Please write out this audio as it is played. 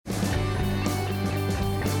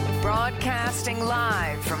Broadcasting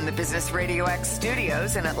live from the Business Radio X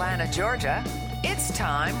studios in Atlanta, Georgia, it's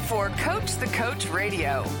time for Coach the Coach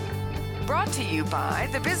Radio. Brought to you by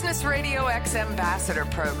the Business Radio X Ambassador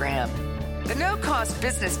Program, the no-cost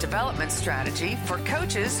business development strategy for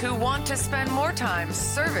coaches who want to spend more time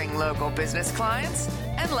serving local business clients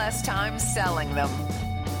and less time selling them.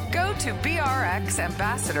 Go to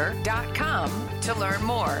brxambassador.com to learn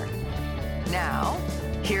more. Now,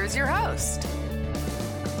 here's your host.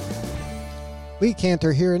 Lee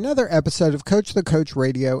Cantor here, another episode of Coach the Coach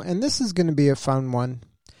Radio, and this is going to be a fun one.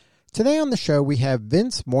 Today on the show, we have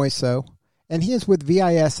Vince Moiso, and he is with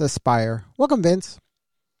VIS Aspire. Welcome, Vince.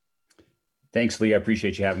 Thanks, Lee. I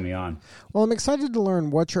appreciate you having me on. Well, I'm excited to learn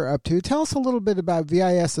what you're up to. Tell us a little bit about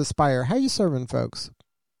VIS Aspire. How are you serving folks?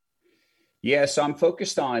 Yeah, so I'm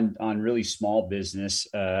focused on really small business.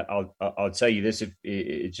 I'll tell you this,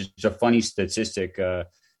 it's just a funny statistic.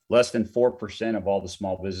 Less than 4% of all the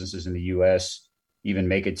small businesses in the U.S. even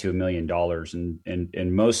make it to $1 million.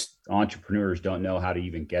 And most entrepreneurs don't know how to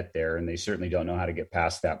even get there. And they certainly don't know how to get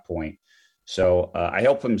past that point. So I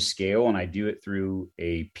help them scale, and I do it through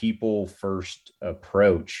a people first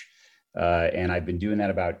approach. And I've been doing that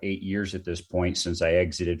about 8 years at this point since I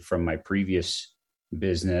exited from my previous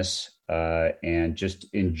business, and just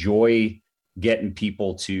enjoy getting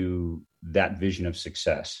people to that vision of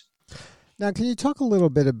success. Now, can you talk a little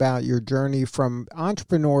bit about your journey from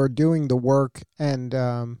entrepreneur doing the work and,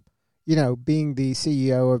 being the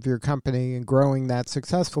CEO of your company and growing that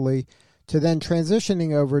successfully to then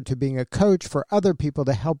transitioning over to being a coach for other people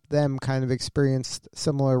to help them kind of experience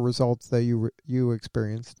similar results that you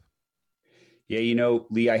experienced? Yeah,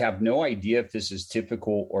 Lee, I have no idea if this is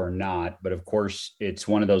typical or not, but of course, it's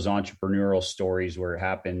one of those entrepreneurial stories where it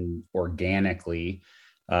happened organically.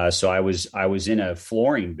 So I was in a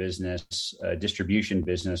flooring business, a distribution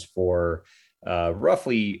business for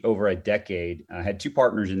roughly over a decade. I had two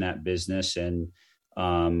partners in that business, and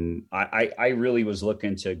I really was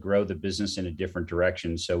looking to grow the business in a different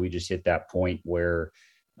direction. So we just hit that point where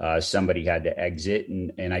somebody had to exit,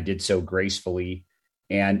 and I did so gracefully.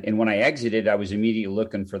 And when I exited, I was immediately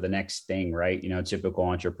looking for the next thing, right? Typical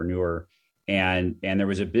entrepreneur. And there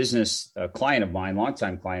was a client of mine,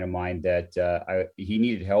 longtime client of mine, that he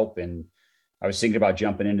needed help. And I was thinking about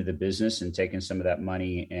jumping into the business and taking some of that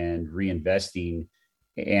money and reinvesting.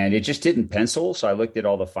 And it just didn't pencil. So I looked at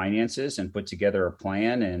all the finances and put together a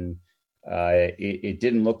plan. And it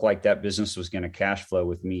didn't look like that business was going to cash flow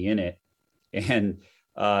with me in it. And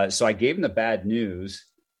so I gave him the bad news.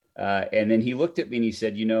 And then he looked at me and he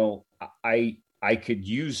said, I could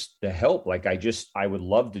use the help. Like I would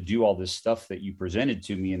love to do all this stuff that you presented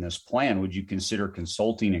to me in this plan. Would you consider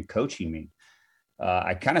consulting and coaching me?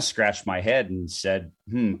 I kind of scratched my head and said,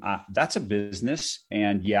 that's a business.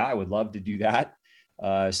 And yeah, I would love to do that.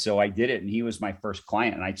 So I did it, and he was my first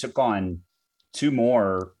client, and I took on two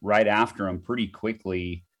more right after him pretty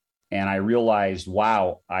quickly. And I realized,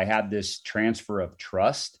 wow, I had this transfer of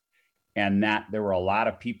trust, and that there were a lot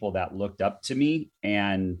of people that looked up to me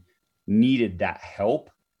and needed that help.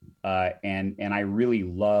 And I really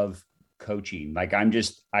love coaching. Like I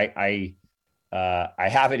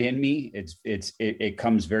have it in me. It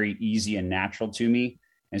comes very easy and natural to me.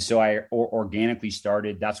 And so I organically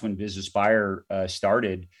started. That's when Biz Aspire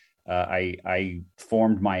started. I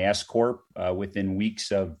formed my S Corp within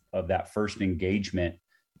weeks of that first engagement.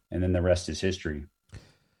 And then the rest is history.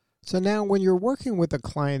 So now when you're working with a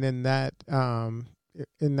client in that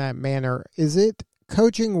manner, is it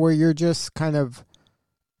coaching where you're just kind of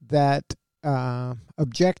that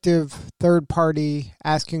objective third party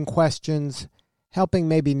asking questions, helping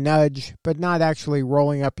maybe nudge, but not actually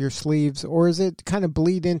rolling up your sleeves? Or is it kind of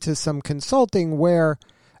bleed into some consulting where,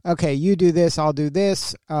 okay, you do this, I'll do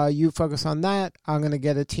this, you focus on that, I'm going to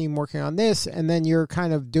get a team working on this, and then you're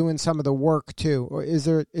kind of doing some of the work too? Or is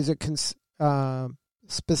it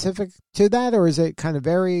specific to that, or is it kind of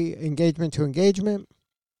vary engagement to engagement?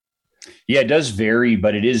 Yeah, it does vary,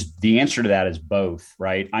 but the answer to that is both,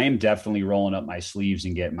 right? I am definitely rolling up my sleeves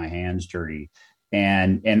and getting my hands dirty.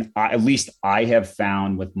 And at least I have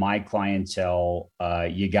found with my clientele,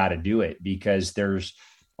 you got to do it because there's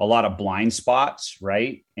a lot of blind spots,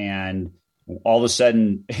 right? And all of a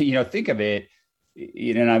sudden, think of it,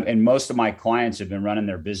 and most of my clients have been running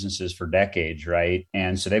their businesses for decades, right?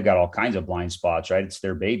 And so they've got all kinds of blind spots, right? It's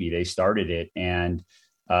their baby. They started it, and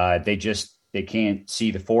they can't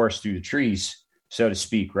see the forest through the trees, so to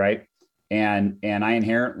speak, right? And I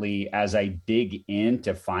inherently, as I dig in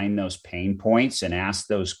to find those pain points and ask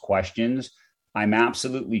those questions, I'm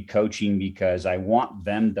absolutely coaching because I want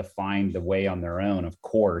them to find the way on their own, of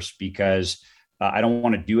course, because I don't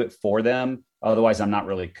want to do it for them. Otherwise, I'm not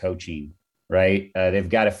really coaching, right? They've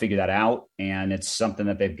got to figure that out. And it's something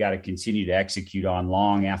that they've got to continue to execute on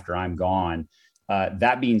long after I'm gone.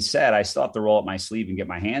 That being said, I still have to roll up my sleeve and get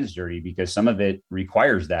my hands dirty because some of it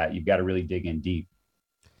requires that. You've got to really dig in deep.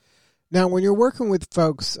 Now, when you're working with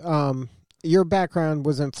folks, your background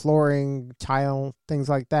was in flooring, tile, things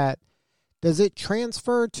like that. Does it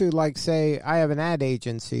transfer to, like, say, I have an ad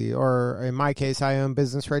agency, or in my case, I own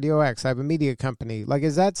Business Radio X, I have a media company. Like,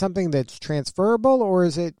 is that something that's transferable, or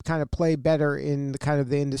is it kind of play better in the kind of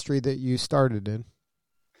the industry that you started in?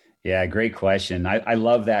 Yeah, great question. I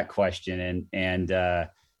love that question. And I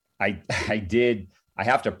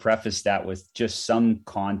have to preface that with just some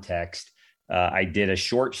context. I did a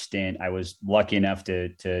short stint. I was lucky enough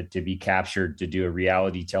to be captured to do a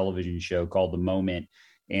reality television show called The Moment.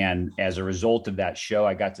 And as a result of that show,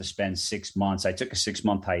 I got to spend 6 months. I took a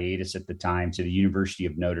 6-month hiatus at the time to the University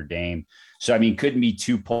of Notre Dame. So, I mean, couldn't be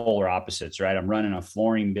two polar opposites, right? I'm running a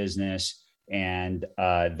flooring business. And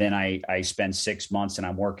then I spend 6 months and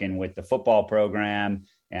I'm working with the football program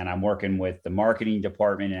and I'm working with the marketing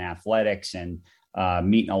department and athletics and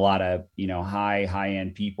meeting a lot of, high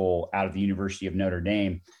end people out of the University of Notre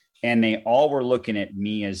Dame. And they all were looking at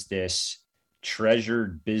me as this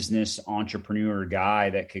treasured business entrepreneur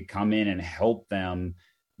guy that could come in and help them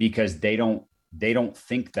because they don't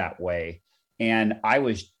think that way. And I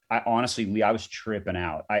honestly, Lee, I was tripping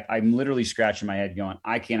out. I'm literally scratching my head going,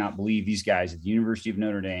 I cannot believe these guys at the University of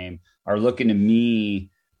Notre Dame are looking to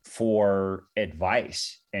me for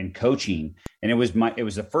advice and coaching. And it was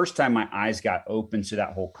the first time my eyes got open to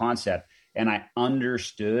that whole concept. And I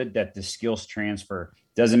understood that the skills transfer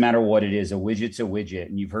doesn't matter what it is. A widget's a widget.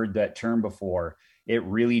 And you've heard that term before. It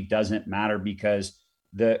really doesn't matter because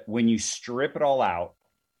when you strip it all out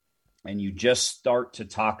and you just start to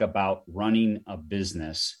talk about running a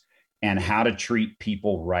business and how to treat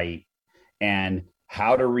people right and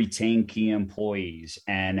how to retain key employees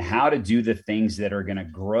and how to do the things that are going to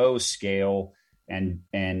grow, scale, and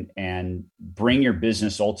bring your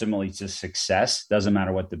business ultimately to success, doesn't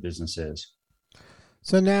matter what the business is.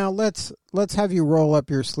 So now let's have you roll up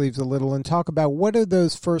your sleeves a little and talk about what do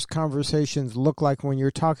those first conversations look like when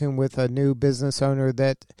you're talking with a new business owner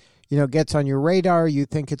that, gets on your radar, you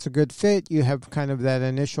think it's a good fit, you have kind of that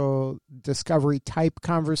initial discovery type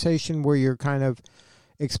conversation where you're kind of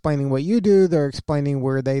explaining what you do, they're explaining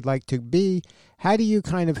where they'd like to be. How do you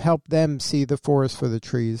kind of help them see the forest for the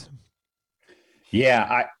trees?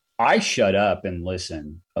 Yeah, I shut up and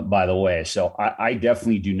listen, by the way. So I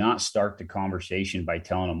definitely do not start the conversation by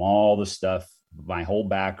telling them all the stuff, my whole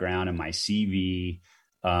background and my CV.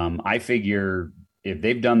 I figure if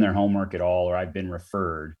they've done their homework at all, or I've been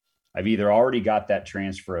referred, I've either already got that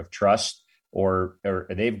transfer of trust or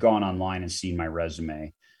they've gone online and seen my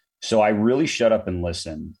resume. So I really shut up and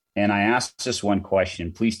listen. And I asked this one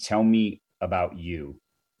question, please tell me about you.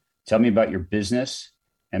 Tell me about your business.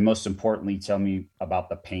 And most importantly, tell me about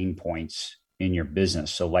the pain points in your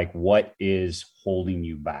business. So like, what is holding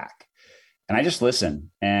you back? And I just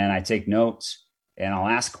listen and I take notes and I'll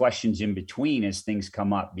ask questions in between as things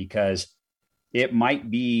come up, because it might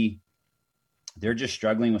be they're just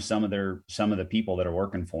struggling with some of the people that are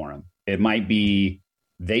working for them. It might be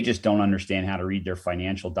they just don't understand how to read their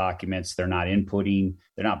financial documents. They're not inputting,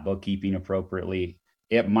 they're not bookkeeping appropriately.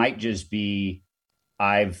 It might just be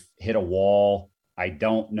I've hit a wall. I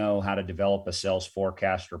don't know how to develop a sales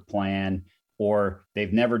forecast or plan, or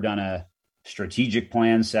they've never done a strategic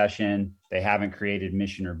plan session. They haven't created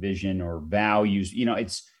mission or vision or values.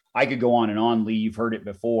 I could go on and on, Lee, you've heard it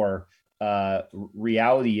before.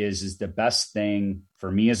 Reality is the best thing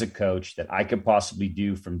for me as a coach that I could possibly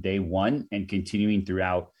do from day one and continuing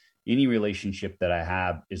throughout any relationship that I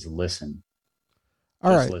have is listen.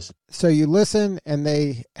 All right. Listen. So you listen and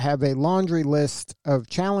they have a laundry list of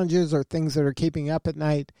challenges or things that are keeping up at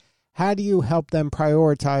night. How do you help them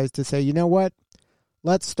prioritize to say, you know what,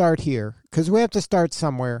 let's start here? Because we have to start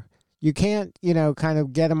somewhere. You can't, kind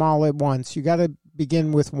of get them all at once. You got to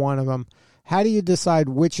begin with one of them. How do you decide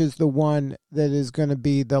which is the one that is going to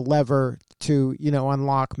be the lever to,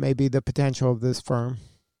 unlock maybe the potential of this firm?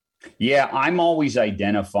 Yeah, I'm always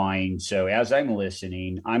identifying. So as I'm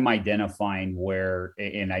listening, I'm identifying where,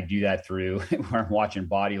 and I do that through where I'm watching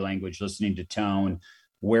body language, listening to tone,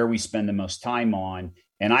 where we spend the most time on.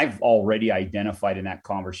 And I've already identified in that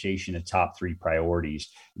conversation the top 3 priorities.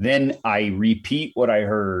 Then I repeat what I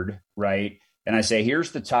heard, right? And I say,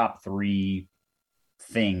 here's the top 3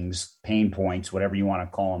 things, pain points, whatever you want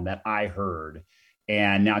to call them, that I heard.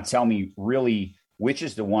 And now tell me really, which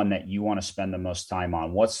is the one that you want to spend the most time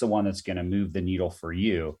on? What's the one that's going to move the needle for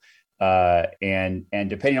you? And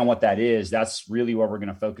depending on what that is, that's really where we're going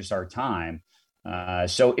to focus our time.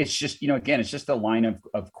 So it's just, again, it's just a line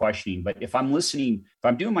of questioning. But if I'm listening, if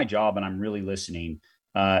I'm doing my job and I'm really listening,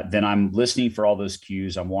 then I'm listening for all those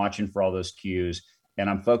cues. I'm watching for all those cues, and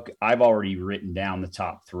I've already written down the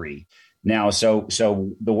top three. Now, so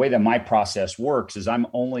the way that my process works is I'm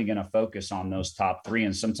only going to focus on those top three,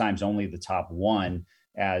 and sometimes only the top one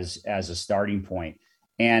as a starting point.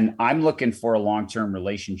 And I'm looking for a long-term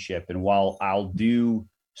relationship. And while I'll do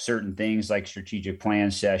certain things like strategic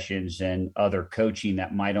plan sessions and other coaching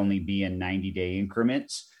that might only be in 90-day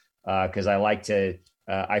increments, because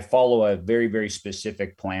I follow a very, very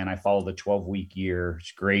specific plan. I follow the 12-week year.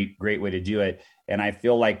 It's great way to do it. And I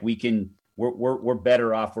feel like we're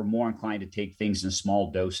better off. We're more inclined to take things in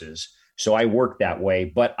small doses. So I work that way,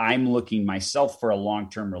 but I'm looking myself for a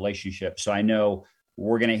long-term relationship. So I know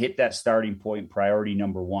we're going to hit that starting point, priority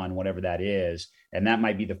number one, whatever that is. And that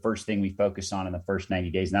might be the first thing we focus on in the first 90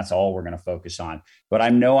 days. And that's all we're going to focus on. But I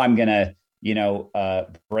know I'm going to,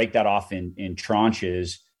 break that off in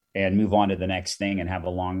tranches and move on to the next thing and have a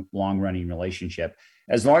long running relationship.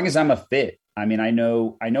 As long as I'm a fit. I mean, I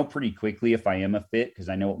know pretty quickly if I am a fit, because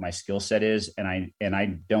I know what my skill set is. And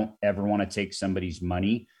I don't ever want to take somebody's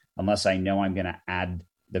money unless I know I'm going to add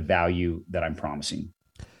the value that I'm promising.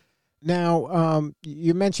 Now,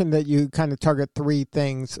 you mentioned that you kind of target three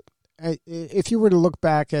things. If you were to look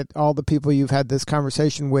back at all the people you've had this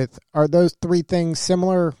conversation with, are those three things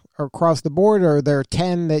similar across the board, or are there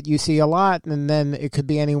 10 that you see a lot, and then it could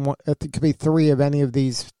be it could be three of any of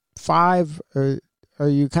these five? Or are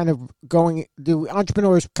you kind of do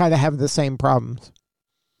entrepreneurs kind of have the same problems?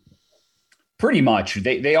 Pretty much.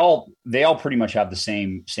 They all pretty much have the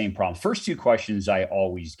same problem. First two questions I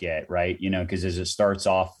always get, right? Because as it starts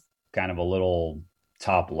off kind of a little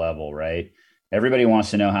top level, right? Everybody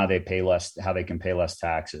wants to know how they can pay less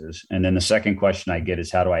taxes. And then the second question I get is,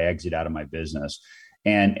 how do I exit out of my business?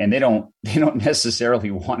 And they don't necessarily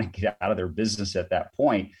want to get out of their business at that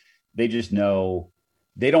point. They just know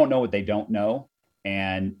they don't know what they don't know.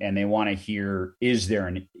 And they want to hear, is there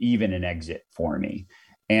even an exit for me?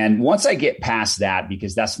 And once I get past that,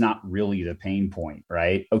 because that's not really the pain point,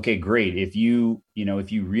 right? Okay, great. If you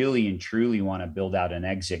really and truly want to build out an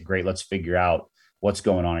exit, great. Let's figure out what's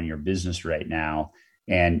going on in your business right now.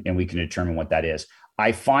 And we can determine what that is.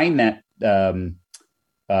 I find that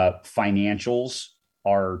financials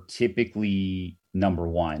are typically number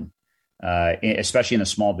one, especially in the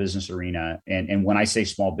small business arena. And when I say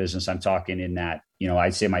small business, I'm talking in that,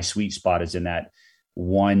 I'd say my sweet spot is in that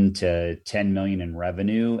 1 to 10 million in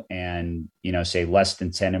revenue, and say less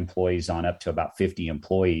than 10 employees on up to about 50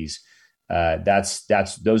 employees. Those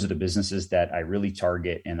are the businesses that I really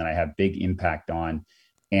target and that I have big impact on.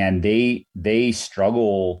 And they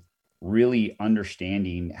struggle really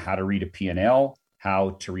understanding how to read a P&L,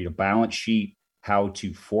 how to read a balance sheet, how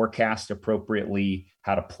to forecast appropriately,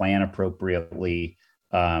 how to plan appropriately,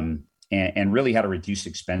 and really how to reduce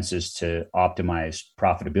expenses to optimize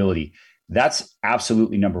profitability. That's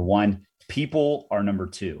absolutely number one. People are number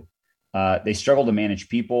two. They struggle to manage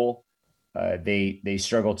people. They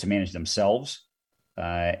struggle to manage themselves.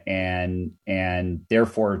 And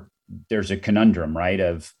therefore there's a conundrum, right?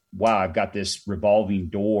 Of, wow, I've got this revolving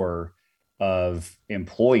door of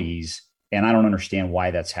employees and I don't understand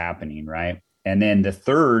why that's happening. Right. And then the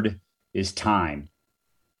third is time.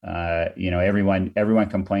 Everyone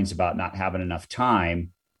complains about not having enough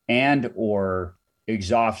time or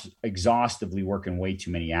exhaustively working way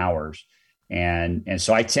too many hours. And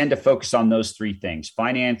so I tend to focus on those three things: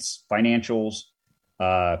 financials,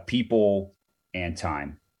 people, and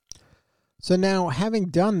time. So now, having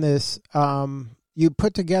done this, you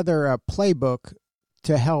put together a playbook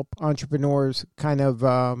to help entrepreneurs kind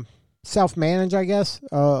of self-manage, I guess,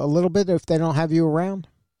 a little bit if they don't have you around.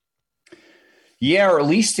 Yeah, or at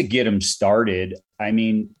least to get them started. I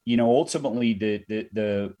mean, ultimately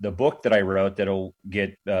the book that I wrote that'll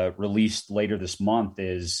get released later this month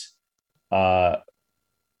is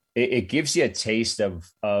it gives you a taste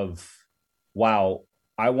of wow,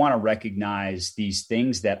 I want to recognize these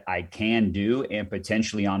things that I can do and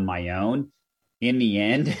potentially on my own. In the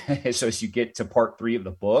end, so as you get to part 3 of the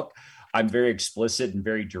book, I'm very explicit and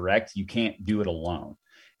very direct. You can't do it alone.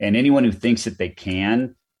 And anyone who thinks that they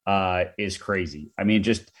can is crazy. I mean,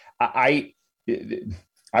 I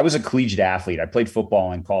was a collegiate athlete. I played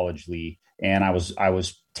football in college, Lee, and I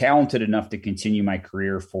was talented enough to continue my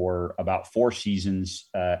career for about 4 seasons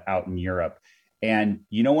out in Europe. And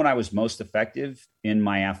when I was most effective in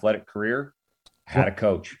my athletic career, I had a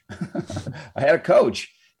coach. I had a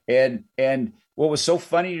coach. And what was so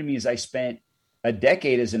funny to me is I spent a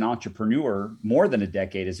decade as an entrepreneur, more than a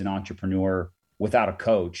decade as an entrepreneur without a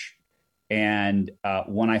coach. And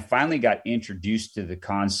when I finally got introduced to the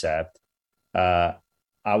concept, I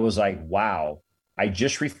was like, wow, I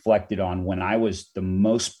just reflected on when I was the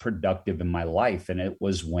most productive in my life. And it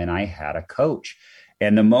was when I had a coach.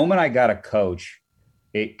 And the moment I got a coach,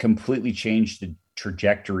 it completely changed the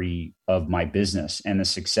trajectory of my business and the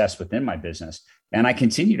success within my business. And I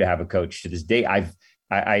continue to have a coach to this day.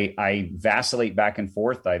 I vacillate back and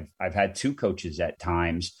forth. I've had two coaches at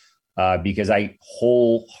times because I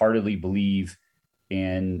wholeheartedly believe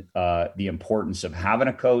in the importance of having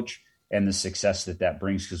a coach and the success that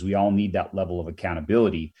brings, because we all need that level of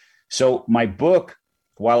accountability. So my book,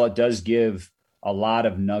 while it does give a lot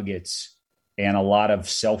of nuggets and a lot of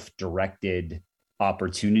self-directed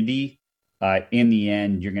opportunity, in the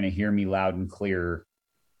end, you're going to hear me loud and clear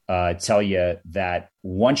tell you that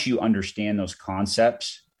once you understand those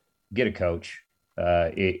concepts, get a coach.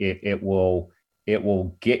 It will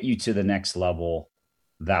get you to the next level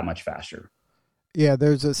that much faster. Yeah,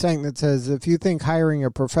 there's a saying that says, if you think hiring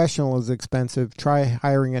a professional is expensive, try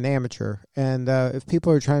hiring an amateur. And if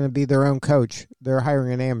people are trying to be their own coach, they're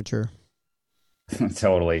hiring an amateur.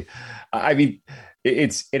 Totally. I mean,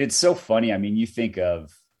 it's so funny. I mean, you think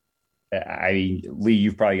of, Lee,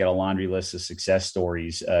 you've probably got a laundry list of success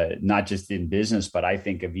stories, not just in business, but I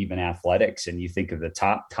think of even athletics. And you think of the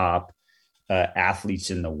top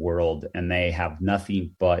athletes in the world, and they have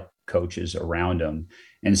nothing but coaches around them.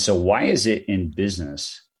 And so why is it in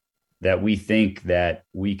business that we think that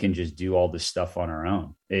we can just do all this stuff on our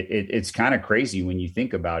own? It's kind of crazy when you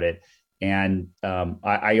think about it. And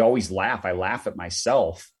I always laugh. I laugh at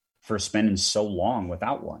myself for spending so long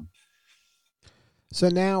without one. So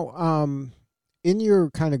now in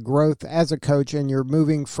your kind of growth as a coach, and you're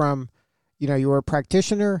moving from, you were a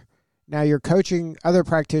practitioner, now you're coaching other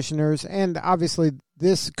practitioners, and obviously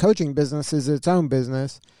this coaching business is its own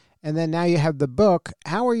business. And then now you have the book.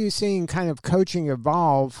 How are you seeing kind of coaching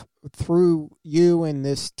evolve through you and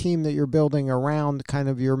this team that you're building around kind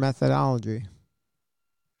of your methodology?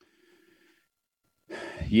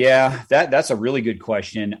 Yeah, that's a really good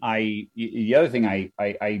question. The other thing,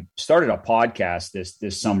 I started a podcast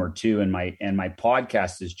this summer too, and my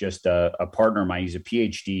podcast is just a partner of mine. He's a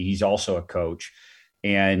PhD. He's also a coach,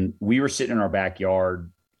 and we were sitting in our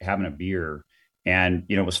backyard having a beer, and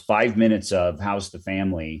it was 5 minutes of how's the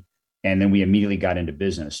family, and then we immediately got into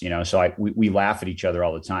business. So we laugh at each other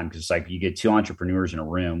all the time, because it's like, you get two entrepreneurs in a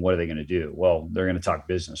room, what are they going to do? Well, they're going to talk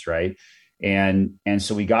business, right? And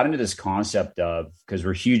so we got into this concept of, because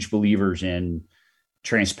we're huge believers in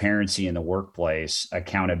transparency in the workplace,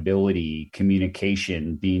 accountability,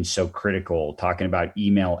 communication being so critical, talking about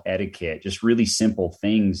email etiquette, just really simple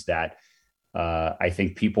things that I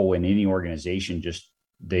think people in any organization just,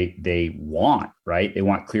 they want, right? They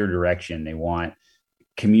want clear direction. They want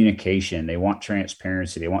communication. They want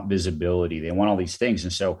transparency. They want visibility. They want all these things.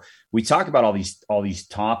 And so we talk about all these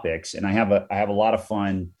topics, and I have a lot of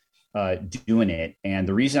fun doing it. And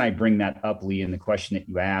the reason I bring that up, Lee, in the question that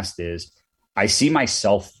you asked is, I see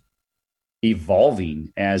myself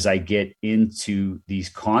evolving as I get into these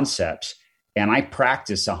concepts, and I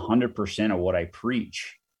practice 100% of what I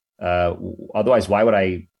preach. Otherwise,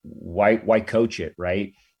 why coach it?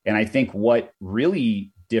 Right. And I think what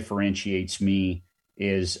really differentiates me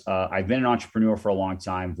is I've been an entrepreneur for a long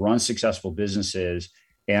time, run successful businesses,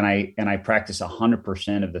 and I practice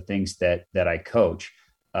 100% of the things that I coach.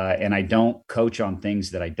 And I don't coach on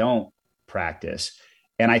things that I don't practice.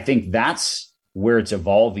 And I think that's where it's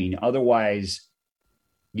evolving. Otherwise,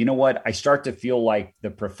 you know what? I start to feel like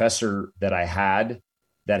the professor that I had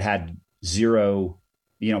that had zero,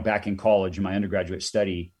 back in college in my undergraduate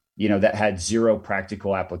study, that had zero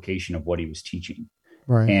practical application of what he was teaching.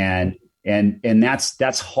 Right. And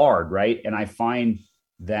that's hard. Right. And I find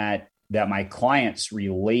that my clients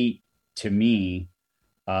relate to me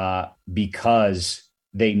because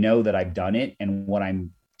they know that I've done it, and what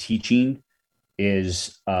I'm teaching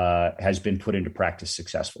has been put into practice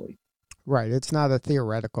successfully. Right. It's not a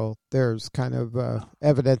theoretical. There's kind of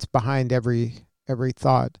evidence behind every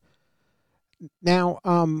thought. Now,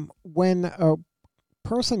 when a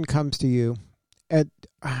person comes to you,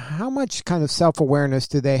 how much kind of self-awareness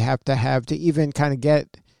do they have to even kind of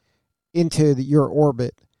get into your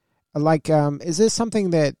orbit? Like, is this something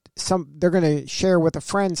that they're going to share with a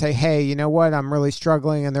friend, say, hey, you know what, I'm really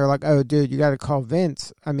struggling. And they're like, oh, dude, you got to call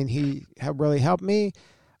Vince. I mean, he really helped me.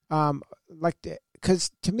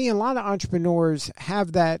 Because to me, a lot of entrepreneurs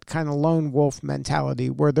have that kind of lone wolf mentality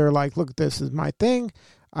where they're like, look, this is my thing.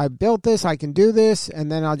 I built this. I can do this.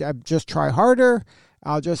 And then I'll just try harder.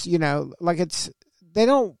 I'll just, they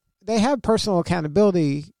don't they have personal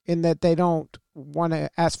accountability in that they don't want to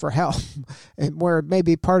ask for help, and where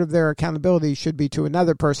maybe part of their accountability should be to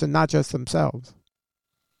another person, not just themselves.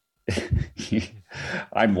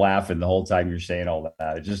 I'm laughing the whole time you're saying all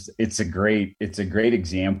that. It's a great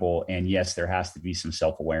example. And yes, there has to be some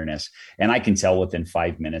self-awareness, and I can tell within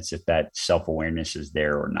 5 minutes if that self-awareness is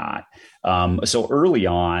there or not. So early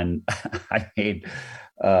on, I made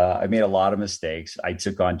a lot of mistakes. I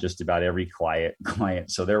took on just about every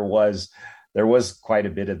client. So there was quite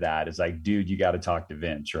a bit of that. It's like, dude, you got to talk to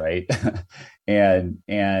Vince, right?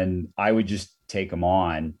 and I would just take them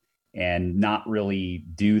on and not really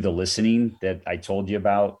do the listening that I told you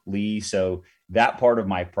about, Lee. So that part of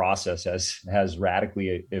my process has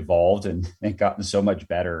radically evolved and gotten so much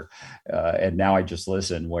better. And now I just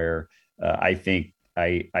listen, where I think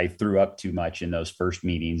I threw up too much in those first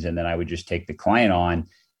meetings, and then I would just take the client on.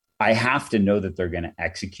 I have to know that they're going to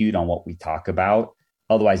execute on what we talk about.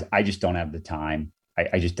 Otherwise, I just don't have the time.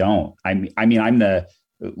 I just don't.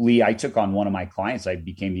 Lee, I took on one of my clients. I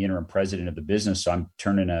became the interim president of the business. So I'm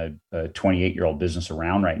turning a 28-year-old business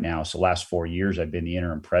around right now. So last 4 years, I've been the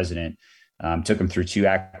interim president. Took him through 2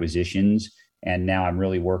 acquisitions. And now I'm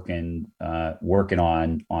really working on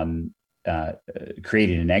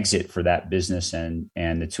creating an exit for that business and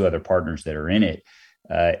the 2 other partners that are in it.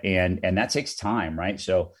 And that takes time, right?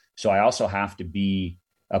 So I also have to be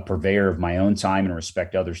a purveyor of my own time and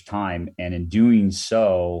respect others' time. And in doing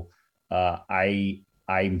so,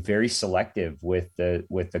 I'm very selective with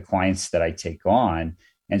the clients that I take on.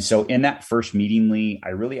 And so in that first meeting, Lee, I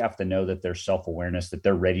really have to know that there's self-awareness, that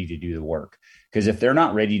they're ready to do the work. Because if they're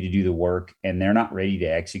not ready to do the work and they're not ready to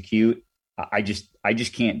execute, I just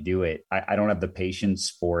can't do it. I don't have the patience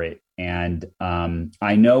for it. And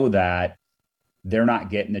I know that they're not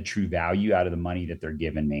getting the true value out of the money that they're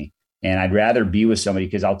giving me. And I'd rather be with somebody,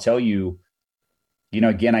 because I'll tell you,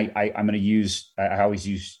 again, I'm going to use, I always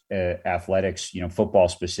use athletics, football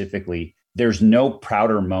specifically. There's no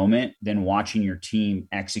prouder moment than watching your team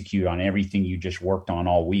execute on everything you just worked on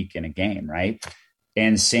all week in a game, right?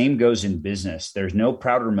 And same goes in business. There's no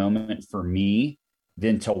prouder moment for me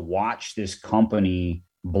than to watch this company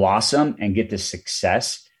blossom and get the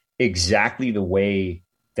success exactly the way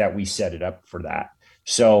that we set it up for that.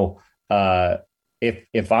 So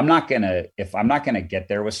if I'm not gonna get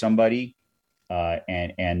there with somebody,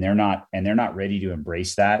 and they're not ready to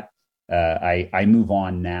embrace that, I move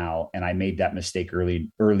on now. And I made that mistake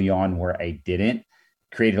early on where I didn't,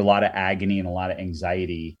 created a lot of agony and a lot of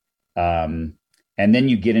anxiety. And then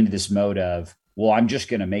you get into this mode of, well, I'm just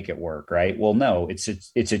going to make it work. Right. Well, no, it's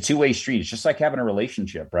a two-way street. It's just like having a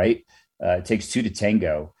relationship, right? It takes 2 to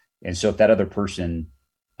tango. And so if that other person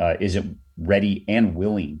isn't ready and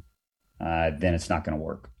willing, then it's not going to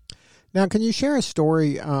work. Now, can you share a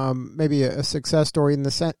story, maybe a success story in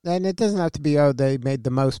the sense, and it doesn't have to be, they made the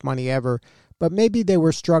most money ever, but maybe they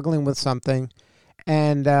were struggling with something,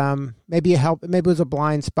 and maybe it was a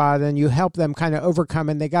blind spot, and you helped them kind of overcome,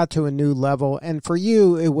 and they got to a new level. And for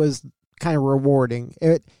you, it was kind of rewarding.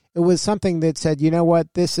 It was something that said, you know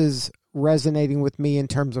what, this is resonating with me in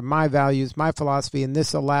terms of my values, my philosophy, and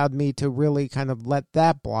this allowed me to really kind of let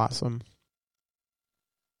that blossom.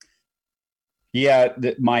 Yeah,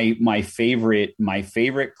 my favorite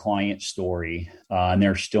client story, and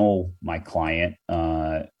they're still my client,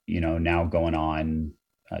 now going on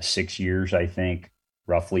 6 years, I think,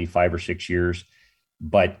 roughly 5 or 6 years.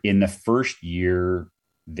 But in the first year,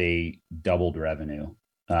 they doubled revenue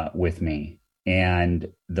with me, and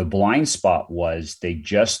the blind spot was they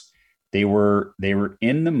were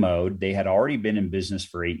in the mode. They had already been in business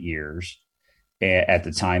for 8 years at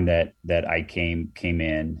the time that I came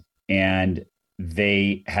in, and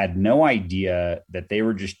they had no idea that they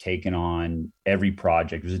were just taking on every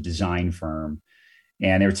project. It was a design firm,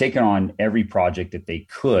 and they were taking on every project that they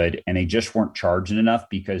could, and they just weren't charging enough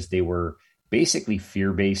because they were basically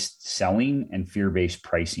fear-based selling and fear-based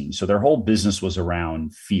pricing. So their whole business was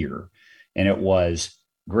around fear. And it was,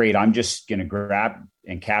 great, I'm just going to grab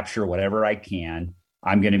and capture whatever I can.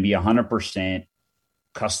 I'm going to be 100%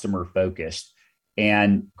 customer focused.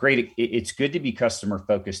 And great, it's good to be customer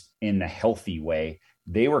focused in the healthy way.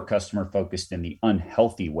 They were customer focused in the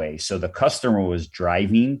unhealthy way. So the customer was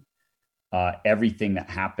driving everything that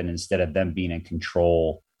happened instead of them being in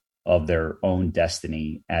control of their own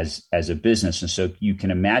destiny as a business. And so you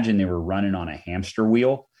can imagine they were running on a hamster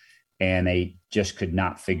wheel, and they just could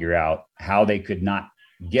not figure out how they could not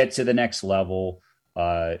get to the next level,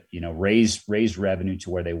 raise revenue to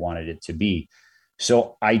where they wanted it to be.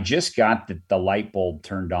 So I just got the light bulb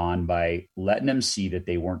turned on by letting them see that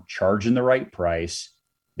they weren't charging the right price.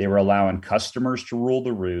 They were allowing customers to rule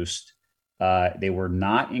the roost. They were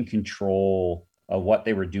not in control of what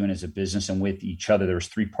they were doing as a business and with each other. There was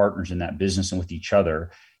 3 partners in that business, and with each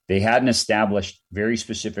other, they hadn't established very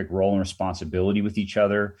specific role and responsibility with each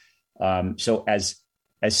other. So as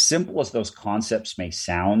simple as those concepts may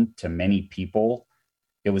sound to many people,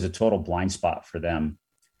 it was a total blind spot for them.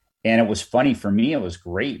 And it was funny for me. It was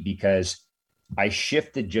great because I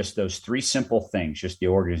shifted just those 3 simple things, just the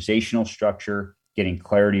organizational structure, getting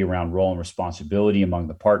clarity around role and responsibility among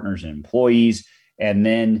the partners and employees, and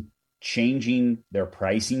then changing their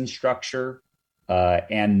pricing structure,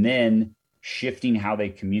 and then shifting how they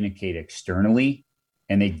communicate externally.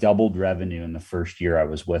 And they doubled revenue in the first year I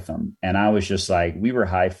was with them. And I was just like, we were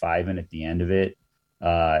high-fiving at the end of it.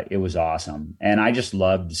 It was awesome. And I just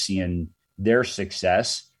loved seeing their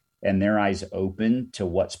success and their eyes open to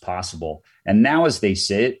what's possible. And now as they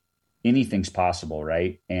sit, anything's possible,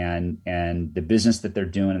 right? And the business that they're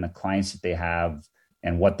doing and the clients that they have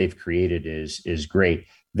and what they've created is great.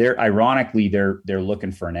 They're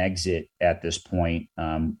looking for an exit at this point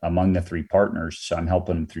among the 3 partners. So I'm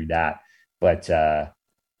helping them through that. But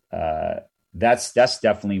that's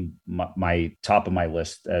definitely my top of my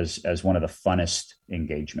list as one of the funnest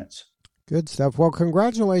engagements. Good stuff. Well,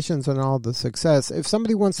 congratulations on all the success. If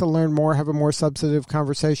somebody wants to learn more, have a more substantive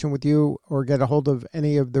conversation with you, or get a hold of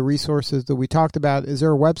any of the resources that we talked about, is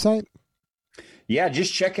there a website? Yeah,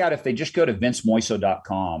 just check out, if they just go to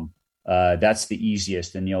vincemoiso.com, that's the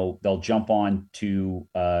easiest. And they'll jump on to,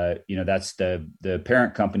 that's the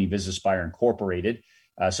parent company, BusinessBuyer Incorporated.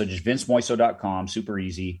 So just vincemoiso.com, super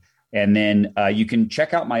easy. And then you can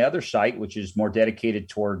check out my other site, which is more dedicated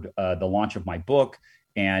toward the launch of my book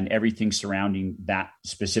and everything surrounding that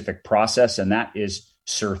specific process. And that is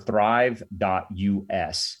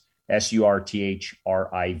surthrive.us,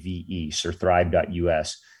 SURTHRIVE,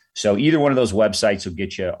 surthrive.us. So either one of those websites will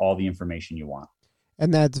get you all the information you want.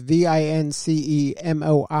 And that's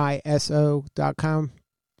VINCEMOISO.com.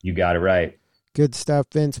 You got it right. Good stuff,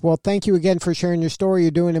 Vince. Well, thank you again for sharing your story.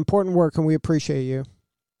 You're doing important work, and we appreciate you.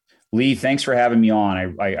 Lee, thanks for having me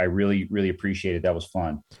on. I really, really appreciate it. That was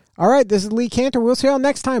fun. All right, this is Lee Cantor. We'll see you all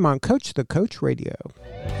next time on Coach the Coach Radio.